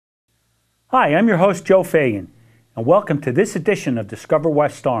Hi, I'm your host, Joe Fagan, and welcome to this edition of Discover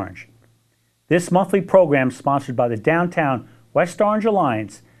West Orange. This monthly program, sponsored by the Downtown West Orange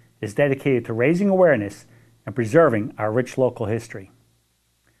Alliance, is dedicated to raising awareness and preserving our rich local history.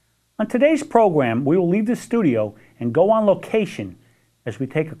 On today's program, we will leave the studio and go on location as we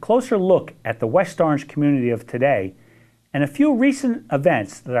take a closer look at the West Orange community of today and a few recent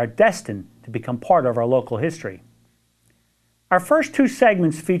events that are destined to become part of our local history. Our first two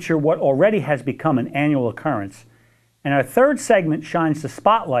segments feature what already has become an annual occurrence, and our third segment shines the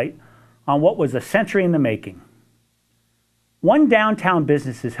spotlight on what was a century in the making. One downtown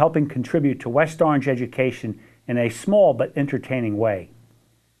business is helping contribute to West Orange education in a small but entertaining way.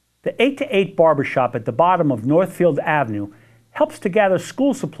 The 8 to 8 Barber Shop at the bottom of Northfield Avenue helps to gather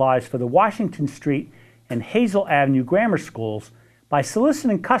school supplies for the Washington Street and Hazel Avenue grammar schools by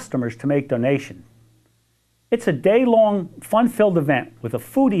soliciting customers to make donations. It's a day-long, fun-filled event with a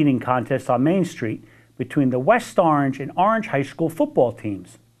food-eating contest on Main Street between the West Orange and Orange High School football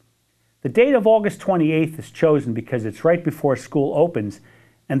teams. The date of August 28th is chosen because it's right before school opens,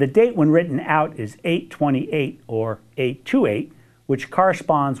 and the date when written out is 8/28 or 8/28, which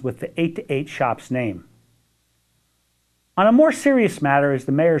corresponds with the 8 to 8 shop's name. On a more serious matter is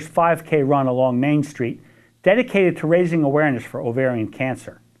the mayor's 5K run along Main Street, dedicated to raising awareness for ovarian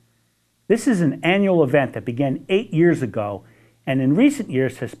cancer. This is an annual event that began 8 years ago and in recent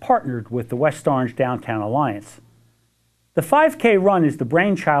years has partnered with the West Orange Downtown Alliance. The 5K run is the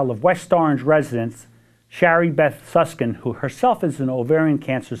brainchild of West Orange residents Shari Beth Suskin, who herself is an ovarian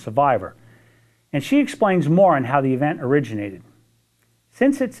cancer survivor, and she explains more on how the event originated.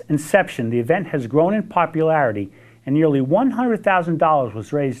 Since its inception, the event has grown in popularity, and nearly $100,000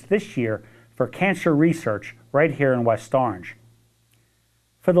 was raised this year for cancer research right here in West Orange.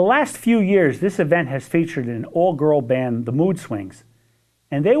 For the last few years, this event has featured an all-girl band, the Mood Swings,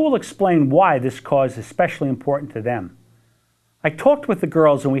 and they will explain why this cause is especially important to them. I talked with the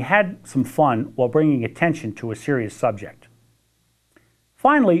girls and we had some fun while bringing attention to a serious subject.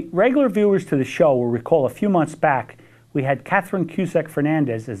 Finally, regular viewers to the show will recall a few months back we had Catherine Cusack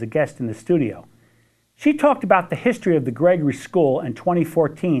Fernandez as a guest in the studio. She talked about the history of the Gregory School and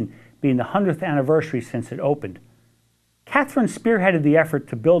 2014 being the 100th anniversary since it opened. Catherine spearheaded the effort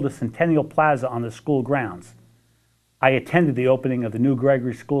to build a Centennial Plaza on the school grounds. I attended the opening of the new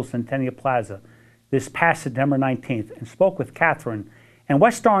Gregory School Centennial Plaza this past September 19th and spoke with Catherine and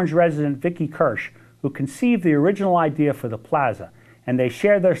West Orange resident Vicki Kirsch, who conceived the original idea for the plaza, and they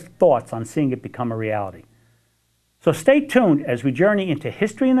shared their thoughts on seeing it become a reality. So stay tuned as we journey into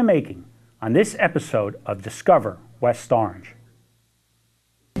history in the making on this episode of Discover West Orange.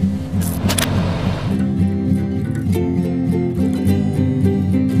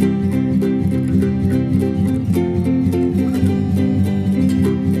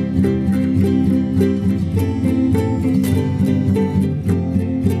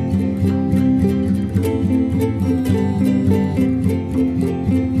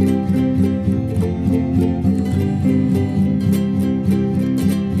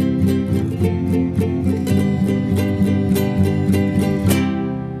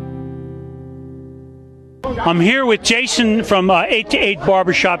 I'm here with Jason from 8 to 8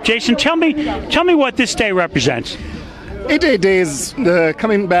 Barber Shop. Jason, tell me what this day represents. 8 to 8 Day is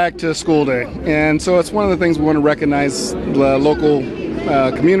coming back to school day, and so it's one of the things we want to recognize the local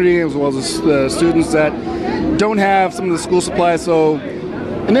community as well as the students that don't have some of the school supplies. So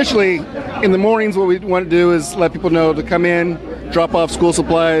initially, in the mornings, what we want to do is let people know to come in, drop off school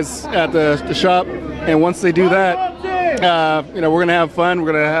supplies at the shop, and once they do that, we're going to have fun.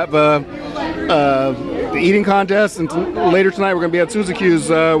 We're going to have the eating contest, and later tonight we're going to be at Suzuki's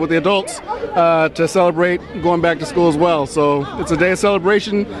with the adults to celebrate going back to school as well. So it's a day of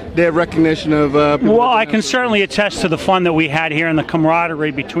celebration, day of recognition of people. Well, I can certainly attest to the fun that we had here and the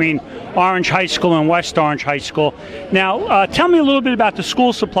camaraderie between Orange High School and West Orange High School. Now, tell me a little bit about the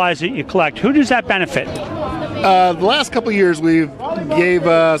school supplies that you collect. Who does that benefit? The last couple of years we've gave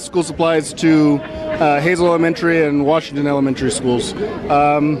school supplies to Hazel Elementary and Washington Elementary schools.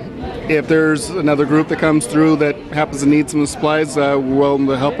 If there's another group that comes through that happens to need some supplies, we're willing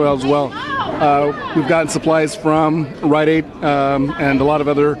to help out as well. We've gotten supplies from Rite Aid and a lot of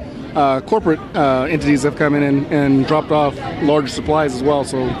other corporate entities have come in and dropped off large supplies as well.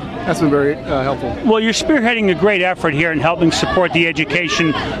 So that's been very helpful. Well, you're spearheading a great effort here in helping support the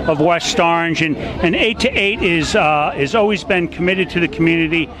education of West Orange, and 8 to 8 is always been committed to the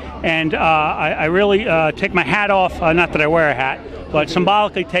community, and I really take my hat off, not that I wear a hat, but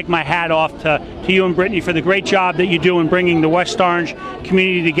symbolically take my hat off to you and Brittany for the great job that you do in bringing the West Orange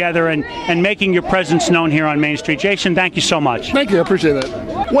community together and making your presence known here on Main Street. Jason, thank you so much. Thank you, I appreciate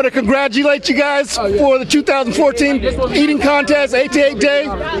that. Want to congratulate you guys for the 2014 eating contest, 8 to 8 day.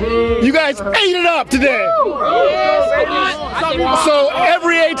 You guys ate it up today. So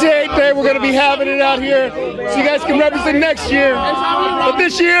every 8 to 8 day we're going to be having it out here so you guys can represent next year. But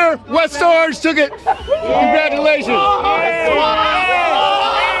this year, West Orange took it. Congratulations.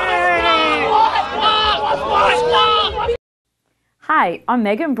 Hi, I'm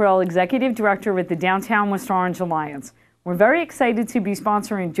Megan Brill, Executive Director with the Downtown West Orange Alliance. We're very excited to be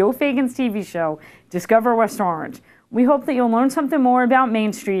sponsoring Joe Fagan's TV show, Discover West Orange. We hope that you'll learn something more about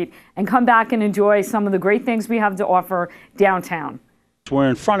Main Street and come back and enjoy some of the great things we have to offer downtown. We're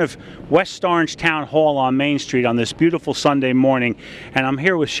in front of West Orange Town Hall on Main Street on this beautiful Sunday morning, and I'm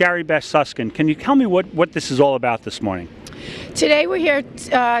here with Sherry Beth Suskin. Can you tell me what this is all about this morning? Today we're here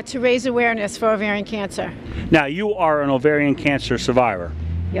to raise awareness for ovarian cancer. Now, you are an ovarian cancer survivor.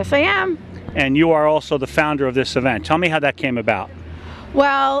 Yes, I am. And you are also the founder of this event. Tell me how that came about.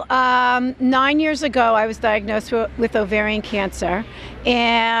 Well, 9 years ago I was diagnosed with ovarian cancer,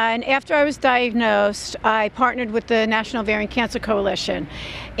 and after I was diagnosed I partnered with the National Ovarian Cancer Coalition,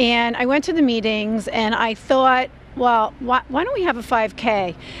 and I went to the meetings and I thought, well, why don't we have a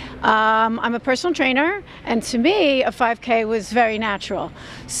 5K? I'm a personal trainer, and to me a 5K was very natural.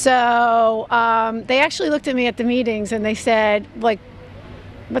 So they actually looked at me at the meetings and they said, like,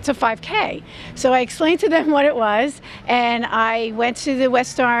 what's a 5K? So I explained to them what it was, and I went to the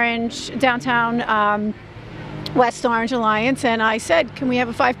West Orange, downtown West Orange Alliance, and I said, can we have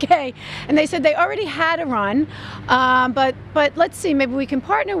a 5K? And they said they already had a run, but let's see, maybe we can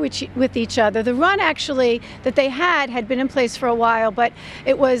partner with each other. The run actually that they had been in place for a while, but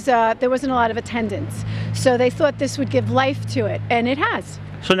it was there wasn't a lot of attendance. So they thought this would give life to it, and it has.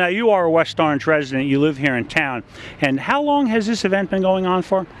 So now you are a West Orange resident, you live here in town, and how long has this event been going on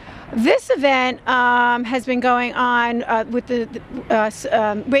for? This event has been going on with the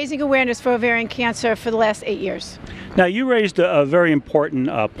raising awareness for ovarian cancer for the last 8 years. Now, you raised a very important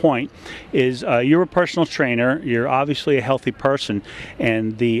point, is you're a personal trainer, you're obviously a healthy person,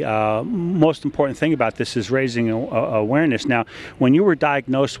 and the most important thing about this is raising awareness. Now, when you were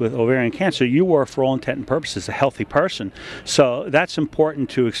diagnosed with ovarian cancer, you were, for all intent and purposes, a healthy person. So that's important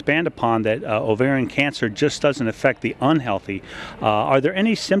to expand upon, that ovarian cancer just doesn't affect the unhealthy. Are there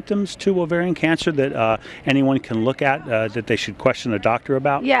any symptoms to ovarian cancer that anyone can look at that they should question a doctor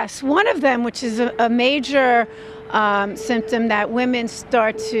about? Yes, one of them, which is a major symptom that women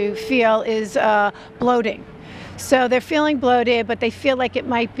start to feel, is bloating. So they're feeling bloated, but they feel like it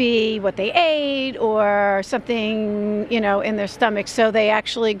might be what they ate or something, you know, in their stomach. So they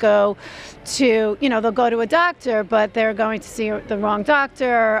actually go to, you know, they'll go to a doctor, but they're going to see the wrong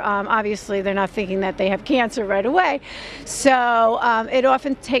doctor. Obviously, they're not thinking that they have cancer right away. So it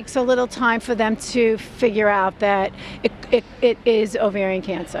often takes a little time for them to figure out that it is ovarian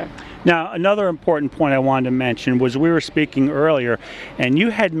cancer. Now, another important point I wanted to mention was, we were speaking earlier, and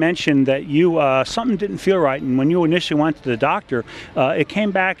you had mentioned that you something didn't feel right, and when you initially went to the doctor, it came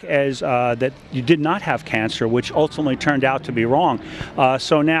back as that you did not have cancer, which ultimately turned out to be wrong.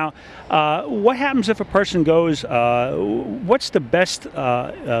 So now, what happens if a person goes, what's the best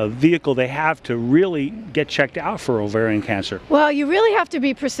vehicle they have to really get checked out for ovarian cancer? Well, you really have to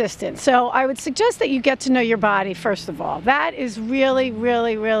be persistent. So I would suggest that you get to know your body, first of all. That is really,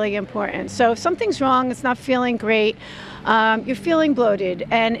 really, really important. So if something's wrong, it's not feeling great, you're feeling bloated,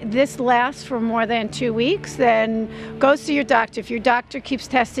 and this lasts for more than 2 weeks, then go see your doctor. If your doctor keeps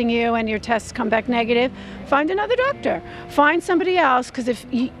testing you and your tests come back negative, find another doctor. Find somebody else, because if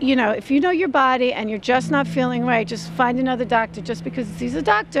you know your body and you're just not feeling right, just find another doctor. Just because he's a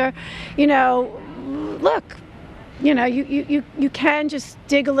doctor, you know, look, you know, you can just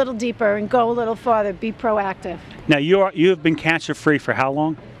dig a little deeper and go a little farther. Be proactive. Now, you have been cancer-free for how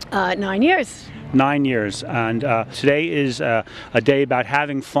long? 9 years. 9 years, and today is a day about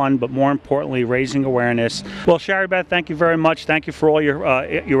having fun, but more importantly, raising awareness. Well, Sherry Beth, thank you very much. Thank you for all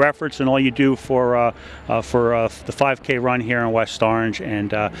your efforts and all you do for the 5K run here in West Orange,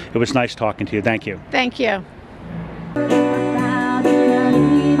 and it was nice talking to you. Thank you. Thank you.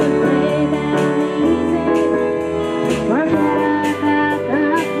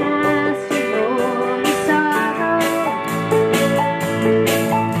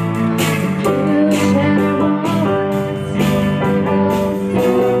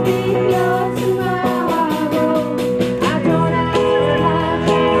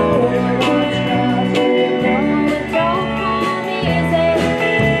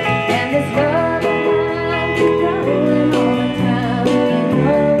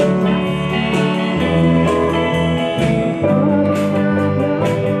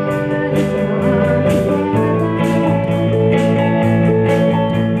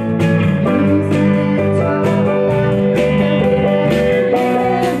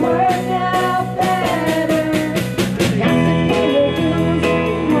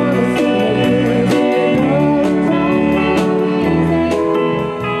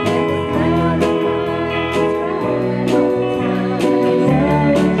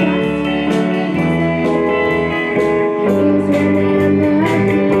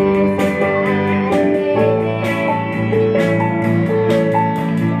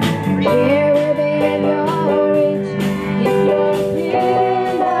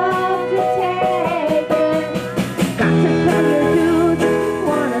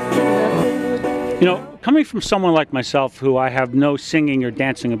 from someone like myself who I have no singing or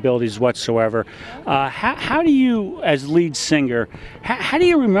dancing abilities whatsoever, how do you, as lead singer, how do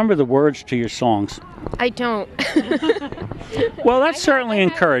you remember the words to your songs? I don't. Well, that's certainly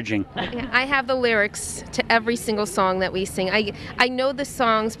encouraging. I have the lyrics to every single song that we sing. I know the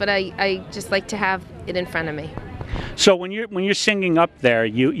songs, but I just like to have it in front of me. So when you're singing up there,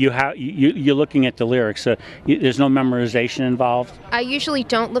 you're looking at the lyrics. There's no memorization involved. I usually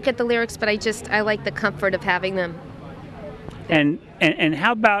don't look at the lyrics, but I like the comfort of having them. And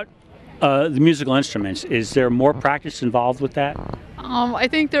how about the musical instruments? Is there more practice involved with that? I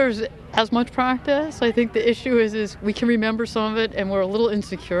think there's as much practice. I think the issue is we can remember some of it, and we're a little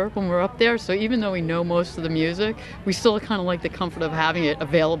insecure when we're up there. So even though we know most of the music, we still kind of like the comfort of having it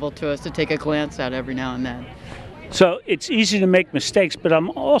available to us to take a glance at every now and then. So it's easy to make mistakes, but I'm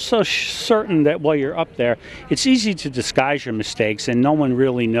also certain that while you're up there, it's easy to disguise your mistakes, and no one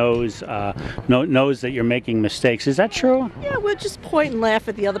really knows knows that you're making mistakes. Is that true? Yeah, we'll just point and laugh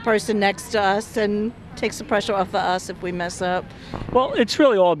at the other person next to us and takes the pressure off of us if we mess up. Well, it's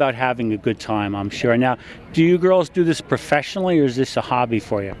really all about having a good time, I'm sure. Now, do you girls do this professionally, or is this a hobby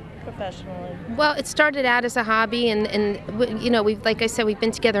for you? Professionally. Well, it started out as a hobby, and you know, like I said, we've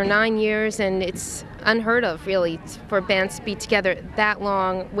been together 9 years, and it's unheard of, really, for bands to be together that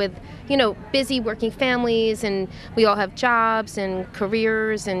long with, you know, busy working families, and we all have jobs and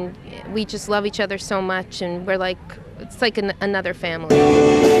careers, and we just love each other so much, and we're like, it's like another family.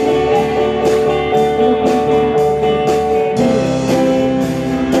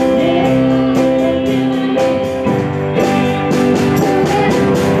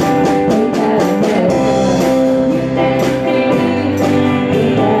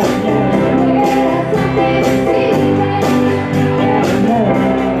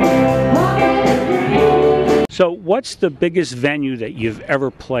 So what's the biggest venue that you've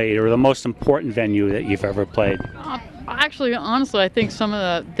ever played, or the most important venue that you've ever played? Actually, honestly, I think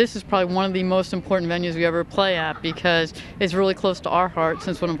this is probably one of the most important venues we ever play at, because it's really close to our heart,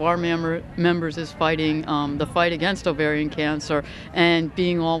 since one of our members is fighting the fight against ovarian cancer, and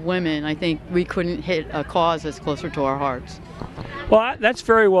being all women, I think we couldn't hit a cause that's closer to our hearts. Well, that's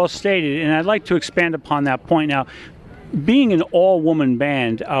very well stated, and I'd like to expand upon that point now. Being an all-woman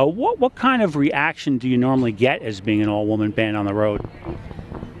band, what kind of reaction do you normally get as being an all-woman band on the road?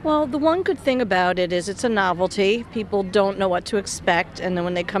 Well, the one good thing about it is it's a novelty. People don't know what to expect, and then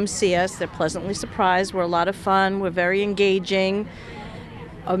when they come see us, they're pleasantly surprised. We're a lot of fun. We're very engaging.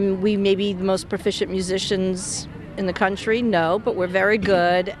 We may be the most proficient musicians in the country, no, but we're very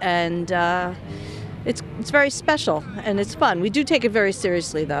good, and it's very special, and it's fun. We do take it very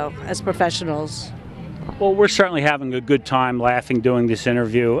seriously, though, as professionals. Well, we're certainly having a good time laughing doing this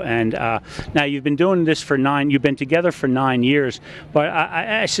interview, and now you've been doing this for you've been together for 9 years, but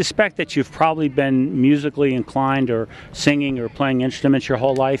I suspect that you've probably been musically inclined or singing or playing instruments your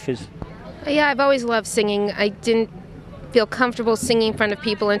whole life. Yeah, I've always loved singing. I didn't feel comfortable singing in front of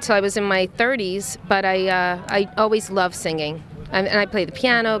people until I was in my 30s, but I always loved singing. And I play the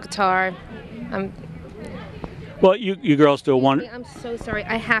piano, guitar. Well, you girls do a wonderful... I'm so sorry.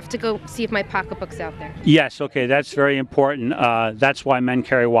 I have to go see if my pocketbook's out there. Yes, okay, that's very important. That's why men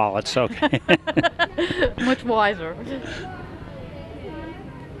carry wallets, okay. Much wiser.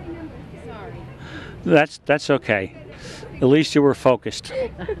 Sorry. That's okay. At least you were focused.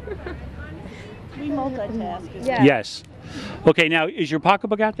 We multitask. Yeah. Yes. Okay, now, is your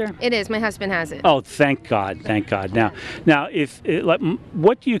pocketbook out there? It is. My husband has it. Oh, thank God, thank God. Now,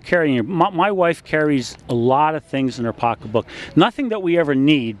 what do you carry in your... My wife carries a lot of things in her pocketbook. Nothing that we ever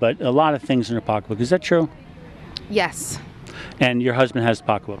need, but a lot of things in her pocketbook. Is that true? Yes. And your husband has a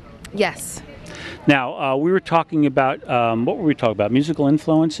pocketbook? Yes. Now, we were talking about, what were we talking about? Musical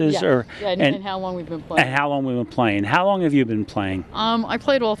influences? Yes. Or, and how long we've been playing. And how long we've been playing. How long have you been playing? I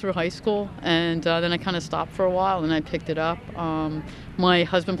played all through high school, and then I kind of stopped for a while, and I picked it up. My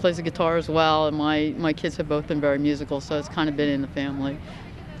husband plays the guitar as well, and my kids have both been very musical, so it's kind of been in the family.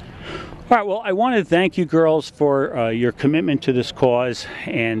 All right, well, I want to thank you girls for your commitment to this cause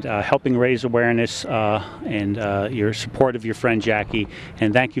and helping raise awareness and your support of your friend Jackie.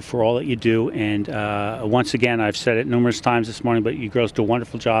 And thank you for all that you do. And once again, I've said it numerous times this morning, but you girls do a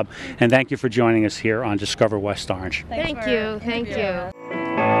wonderful job. And thank you for joining us here on Discover West Orange. Thank you. Thank you.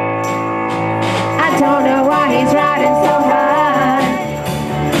 I don't know why he's riding so high.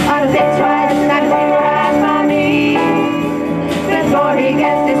 On a bitch ride, it's not gonna ride for me. Before he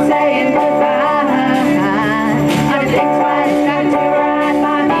gets to saying goodbye. On a bitch ride, it's not gonna ride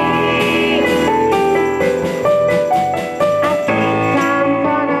for me. I think I'm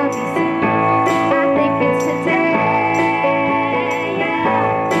gonna be sick. I think it's today.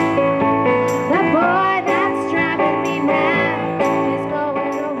 Yeah. The boy that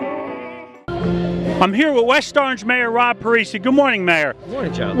I'm here with West Orange Mayor Rob Parisi. Good morning, Mayor. Good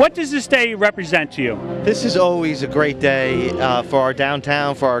morning, Joe. What does this day represent to you? This is always a great day for our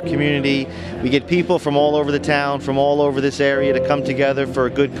downtown, for our community. We get people from all over the town, from all over this area to come together for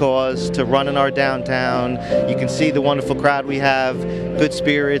a good cause, to run in our downtown. You can see the wonderful crowd we have, good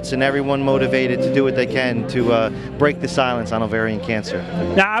spirits, and everyone motivated to do what they can to break the silence on ovarian cancer.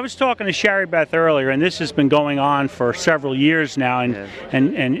 Now, I was talking to Sherry Beth earlier, and this has been going on for several years now,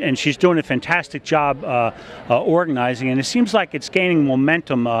 and she's doing a fantastic job organizing, and it seems like it's gaining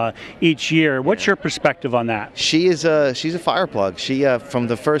momentum each year. What's your perspective on that? She's a fire plug. She from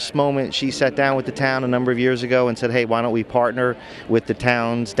the first moment she sat down with the town a number of years ago and said, hey, why don't we partner with the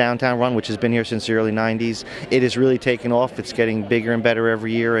town's downtown run, which has been here since the early 90s. It has really taken off. It's getting bigger and better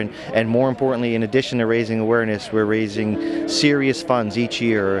every year, and more importantly, in addition to raising awareness, we're raising serious funds each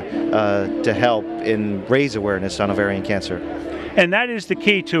year to help and raise awareness on ovarian cancer. And that is the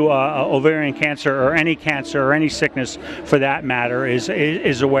key to ovarian cancer, or any sickness for that matter,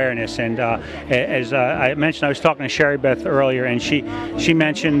 is awareness. And as I mentioned, I was talking to Sherry Beth earlier, and she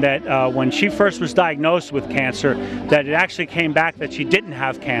mentioned that when she first was diagnosed with cancer, that it actually came back that she didn't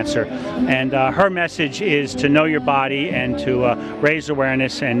have cancer. And her message is to know your body and to raise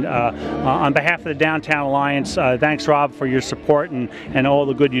awareness. And on behalf of the Downtown Alliance, thanks, Rob, for your support and all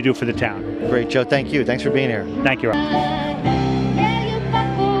the good you do for the town. Great, Joe. Thank you. Thanks for being here. Thank you, Rob.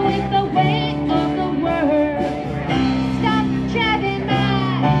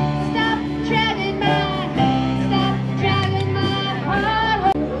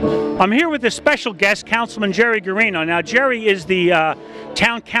 I'm here with a special guest, Councilman Jerry Garino. Now, Jerry is the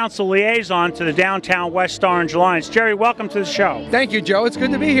Town Council liaison to the Downtown West Orange Alliance. Jerry, welcome to the show. Thank you, Joe. It's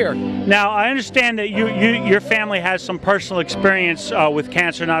good to be here. Now, I understand that your family has some personal experience with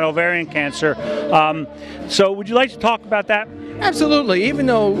cancer, not ovarian cancer. So would you like to talk about that? Absolutely. Even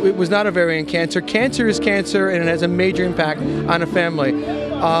though it was not ovarian cancer, cancer is cancer, and it has a major impact on a family.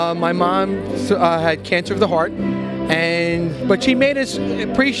 My mom had cancer of the heart, but she made us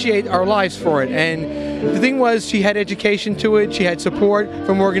appreciate our lives for it. And the thing was, she had education to it, she had support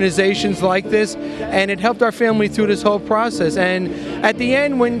from organizations like this, and it helped our family through this whole process. And at the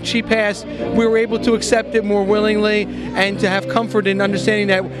end, when she passed, we were able to accept it more willingly and to have comfort in understanding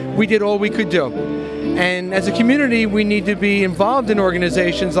that we did all we could do. And as a community, we need to be involved in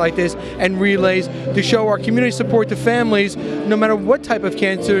organizations like this and relays to show our community support to families, no matter what type of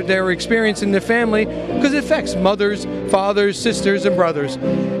cancer they're experiencing in their family, because it affects mothers, fathers, sisters, and brothers.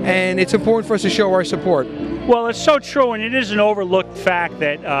 And it's important for us to show our support. Well, it's so true, and it is an overlooked fact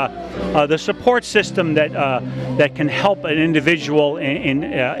that the support system that can help an individual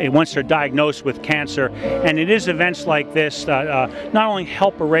once they're diagnosed with cancer, and it is events like this that not only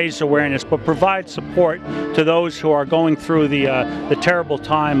help raise awareness, but provide support to those who are going through the terrible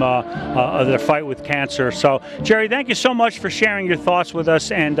time of their fight with cancer. So, Jerry, thank you so much for sharing your thoughts with us,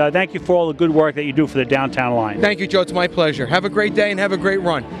 and thank you for all the good work that you do for the Downtown Alliance. Thank you, Joe. It's my pleasure. Have a great day and have a great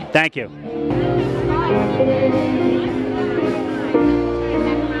run. Thank you.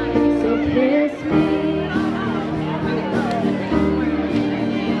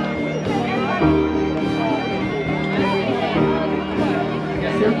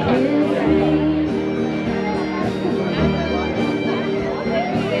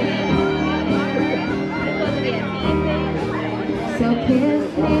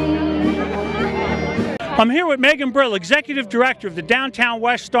 I'm here with Megan Brill, Executive Director of the Downtown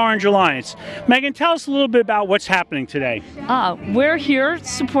West Orange Alliance. Megan, tell us a little bit about what's happening today. We're here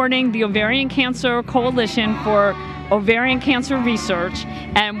supporting the Ovarian Cancer Coalition for Ovarian Cancer Research,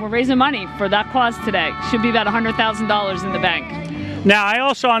 and we're raising money for that cause today. Should be about $100,000 in the bank. Now, I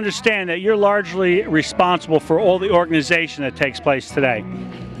also understand that you're largely responsible for all the organization that takes place today.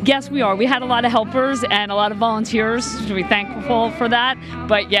 Yes, we are. We had a lot of helpers and a lot of volunteers. We're thankful for that.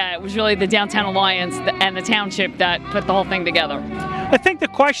 But yeah, it was really the Downtown Alliance and the township that put the whole thing together. I think the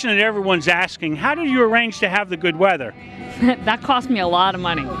question that everyone's asking, how did you arrange to have the good weather? That cost me a lot of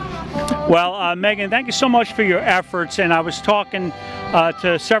money. Well, Megan, thank you so much for your efforts. And I was talking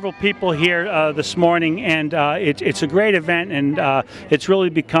to several people here this morning, and it's a great event, and it's really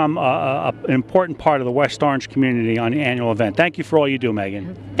become an important part of the West Orange community on the annual event. Thank you for all you do,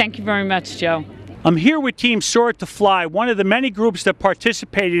 Megan. Thank you very much, Joe. I'm here with Team Soar to Fly, one of the many groups that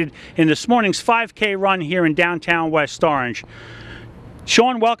participated in this morning's 5K run here in downtown West Orange.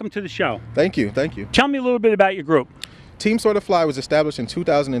 Sean, welcome to the show. Thank you, thank you. Tell me a little bit about your group. Team Soar to Fly was established in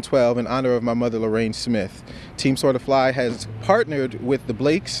 2012 in honor of my mother, Lorraine Smith. Team Soar to Fly has partnered with the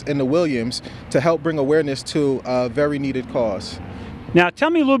Blakes and the Williams to help bring awareness to a very needed cause. Now, tell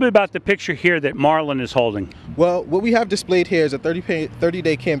me a little bit about the picture here that Marlon is holding. Well, what we have displayed here is a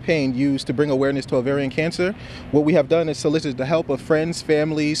 30-day campaign used to bring awareness to ovarian cancer. What we have done is solicited the help of friends,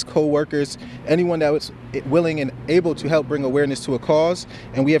 families, co-workers, anyone that was willing and able to help bring awareness to a cause.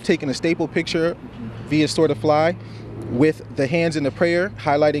 And we have taken a staple picture via Sort of Fly with the hands in the prayer,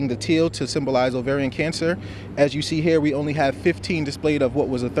 highlighting the teal to symbolize ovarian cancer. As you see here, we only have 15 displayed of what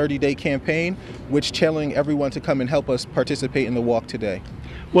was a 30-day campaign, which challenging everyone to come and help us participate in the walk today.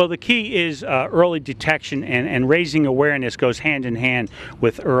 Well, the key is early detection, and raising awareness goes hand in hand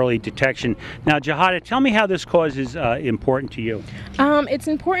with early detection. Now, Jahada, tell me how this cause is important to you. It's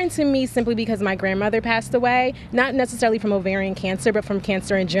important to me simply because my grandmother passed away, not necessarily from ovarian cancer, but from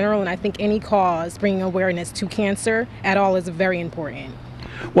cancer in general, and I think any cause bringing awareness to cancer at all is very important.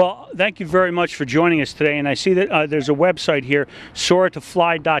 Well, thank you very much for joining us today, and I see that there's a website here,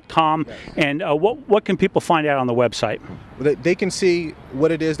 soartofly.com, and what can people find out on the website? They can see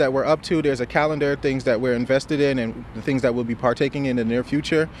what it is that we're up to. There's a calendar, things that we're invested in, and the things that we'll be partaking in the near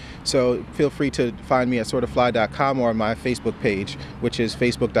future. So feel free to find me at soartofly.com or on my Facebook page, which is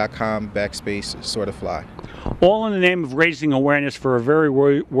facebook.com/soartofly. All in the name of raising awareness for a very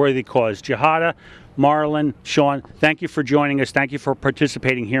worthy cause. Jahada, Marlon, Sean, thank you for joining us. Thank you for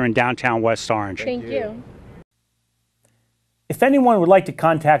participating here in downtown West Orange. Thank you. If anyone would like to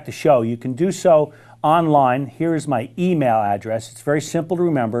contact the show, you can do so online. Here is my email address. It's very simple to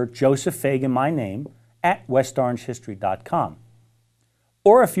remember, Joseph Fagan, my name, at westorangehistory.com.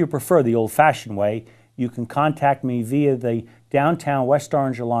 Or if you prefer the old-fashioned way, you can contact me via the Downtown West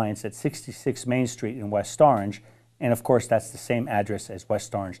Orange Alliance at 66 Main Street in West Orange. And of course, that's the same address as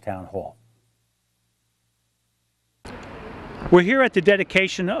West Orange Town Hall. We're here at the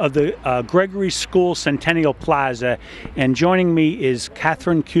dedication of the Gregory School Centennial Plaza, and joining me is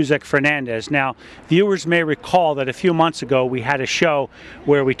Catherine Cusack-Fernandez. Now, viewers may recall that a few months ago we had a show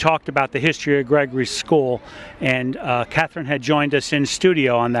where we talked about the history of Gregory School, and Catherine had joined us in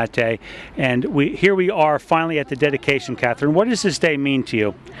studio on that day. And here we are finally at the dedication. Catherine, what does this day mean to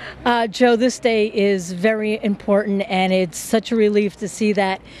you? Joe, this day is very important, and it's such a relief to see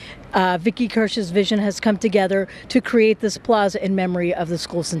that Vicki Kirsch's vision has come together to create this plaza in memory of the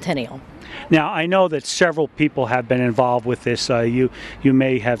school centennial. Now, I know that several people have been involved with this. You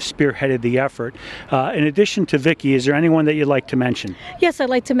may have spearheaded the effort. In addition to Vicki, is there anyone that you'd like to mention? Yes, I'd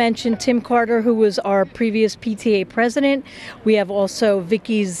like to mention Tim Carter, who was our previous PTA president. We have also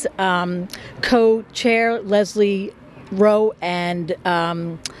Vicki's co-chair, Leslie Rowe, and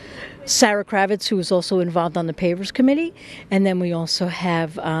Sarah Kravitz, who was also involved on the Pavers Committee. And then we also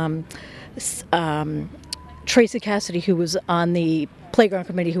have Tracy Cassidy, who was on the Playground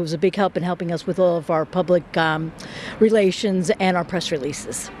Committee, who was a big help in helping us with all of our public relations and our press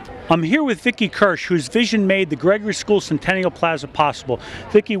releases. I'm here with Vicki Kirsch, whose vision made the Gregory School Centennial Plaza possible.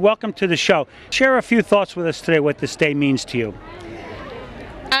 Vicki, welcome to the show. Share a few thoughts with us today what this day means to you.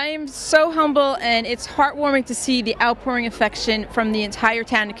 I'm so humble, and it's heartwarming to see the outpouring affection from the entire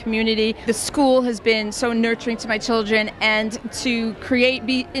town and community. The school has been so nurturing to my children, and to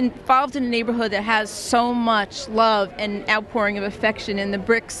be involved in a neighborhood that has so much love and outpouring of affection in the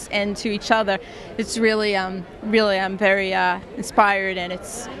bricks and to each other, it's really, I'm very inspired, and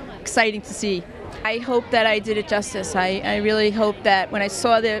it's exciting to see. I hope that I did it justice. I really hope that when I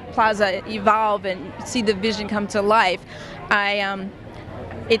saw the plaza evolve and see the vision come to life,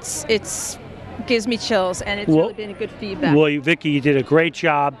 It's gives me chills, and it's really been a good feedback. Well, Vicki, you did a great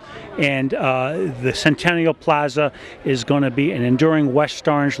job, and the Centennial Plaza is going to be an enduring West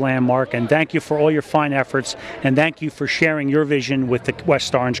Orange landmark, and thank you for all your fine efforts, and thank you for sharing your vision with the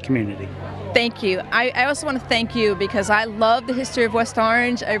West Orange community. Thank you. I also want to thank you because I love the history of West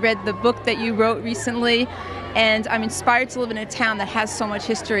Orange. I read the book that you wrote recently, and I'm inspired to live in a town that has so much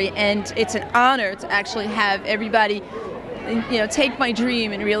history, and it's an honor to actually have everybody take my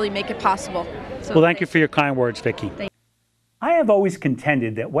dream and really make it possible. So well, thank you for your kind words, Vicki. I have always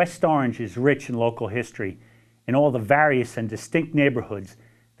contended that West Orange is rich in local history in all the various and distinct neighborhoods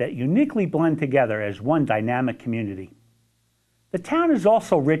that uniquely blend together as one dynamic community. The town is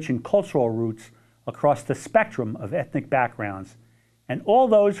also rich in cultural roots across the spectrum of ethnic backgrounds, and all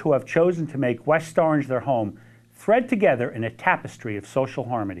those who have chosen to make West Orange their home thread together in a tapestry of social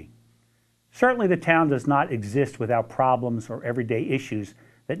harmony. Certainly the town does not exist without problems or everyday issues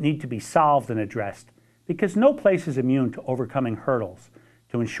that need to be solved and addressed, because no place is immune to overcoming hurdles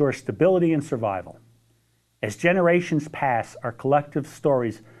to ensure stability and survival. As generations pass, our collective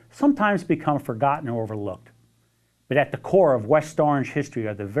stories sometimes become forgotten or overlooked. But at the core of West Orange history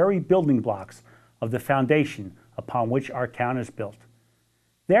are the very building blocks of the foundation upon which our town is built.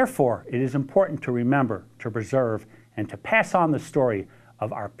 Therefore, it is important to remember, to preserve, and to pass on the story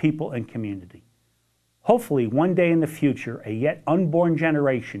of our people and community. Hopefully, one day in the future, a yet unborn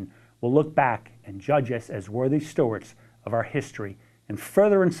generation will look back and judge us as worthy stewards of our history and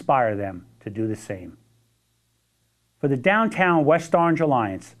further inspire them to do the same. For the Downtown West Orange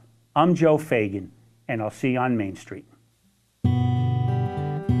Alliance, I'm Joe Fagan, and I'll see you on Main Street.